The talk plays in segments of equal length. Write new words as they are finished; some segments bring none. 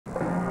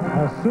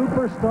A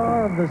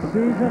superstar of the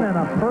season and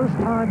a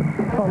first-time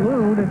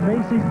balloon in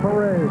Macy's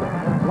parade.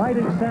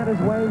 Lighting Santa's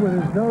way with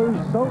his nose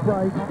so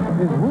bright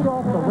is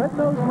Rudolph the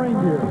Red-Nosed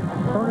Reindeer,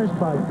 furnished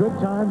by Good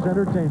Times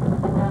Entertainment.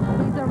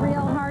 He's a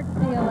real heart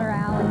stealer,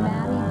 Al and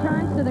Matt. He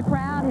turns to the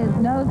crowd, his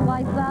nose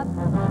lights up.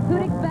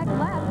 Who'd expect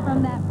less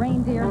from that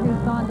reindeer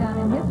who's gone down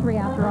in history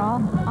after all?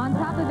 On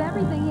top of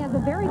everything, he has a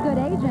very good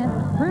agent.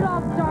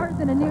 Rudolph stars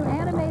in a new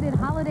animated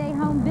holiday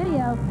home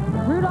video,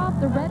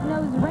 Rudolph the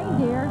Red-Nosed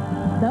Reindeer,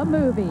 the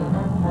movie.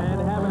 And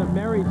having a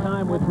merry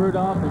time with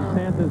Rudolph and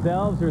Santa's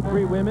elves are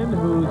three women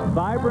whose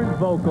vibrant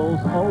vocals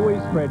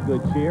always spread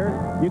good cheer.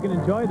 You can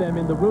enjoy them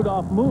in the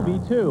Rudolph movie,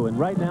 too. And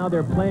right now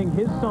they're playing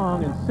his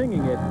song and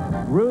singing it,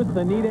 Ruth,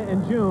 Anita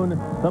and June,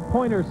 the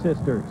Pointer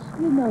Sisters.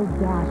 You know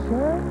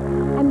Dasher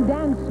and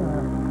Dancer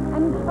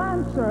and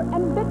Prancer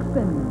and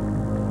Vixen.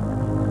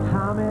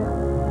 Comet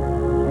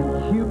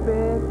and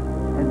Cupid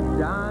and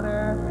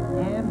Donner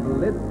and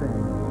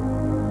Blitzen.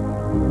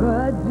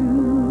 But do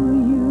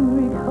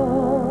you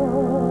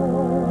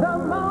recall the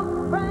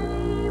most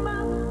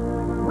famous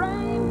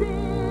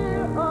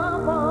reindeer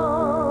of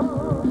all?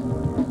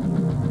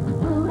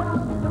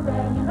 Rudolph the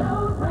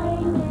red-nosed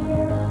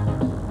reindeer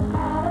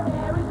had a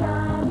very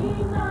shiny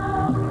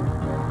nose,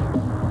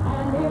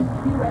 and if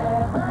you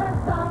ever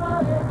saw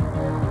it,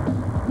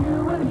 you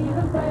would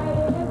even say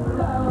it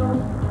glows.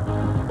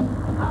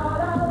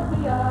 All of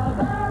the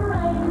other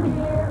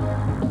reindeer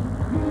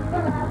used to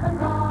laugh and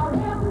call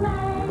him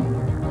names.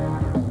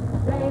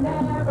 They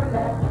never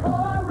let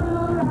poor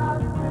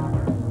Rudolph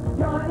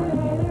join in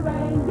any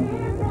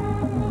reindeer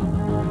game.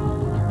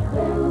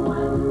 Then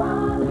one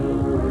morning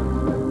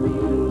Christmas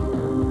Eve,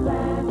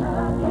 Santa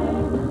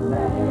came to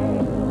say,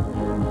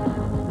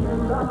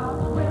 Rudolph,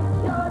 with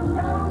your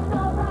nose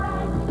so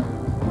bright,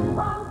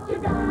 won't you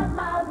guide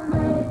my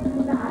sleigh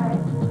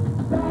tonight?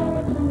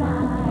 Sleigh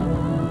tonight.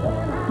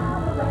 Then how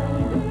the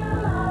reindeer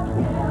loved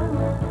him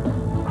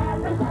as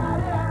they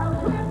shouted out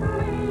with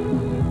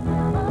glee.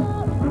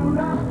 Oh,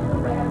 Rudolph the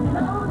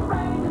red-nosed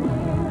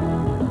reindeer,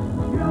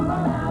 you'll go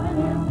down in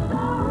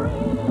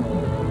history.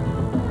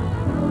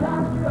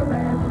 Rudolph the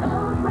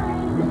red-nosed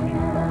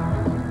reindeer,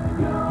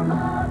 you'll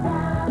go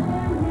down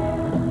in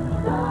history.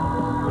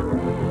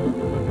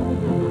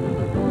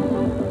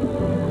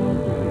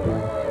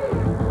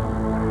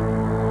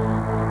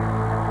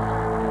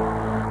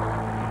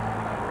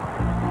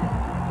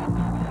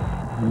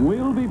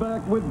 We'll be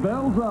back with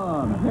Bells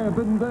On,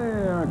 Heaven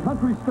There,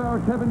 country star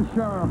Kevin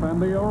Sharp,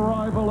 and the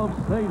arrival of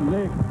St.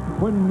 Nick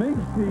when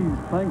Macy's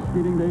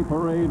Thanksgiving Day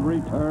Parade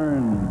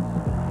returns.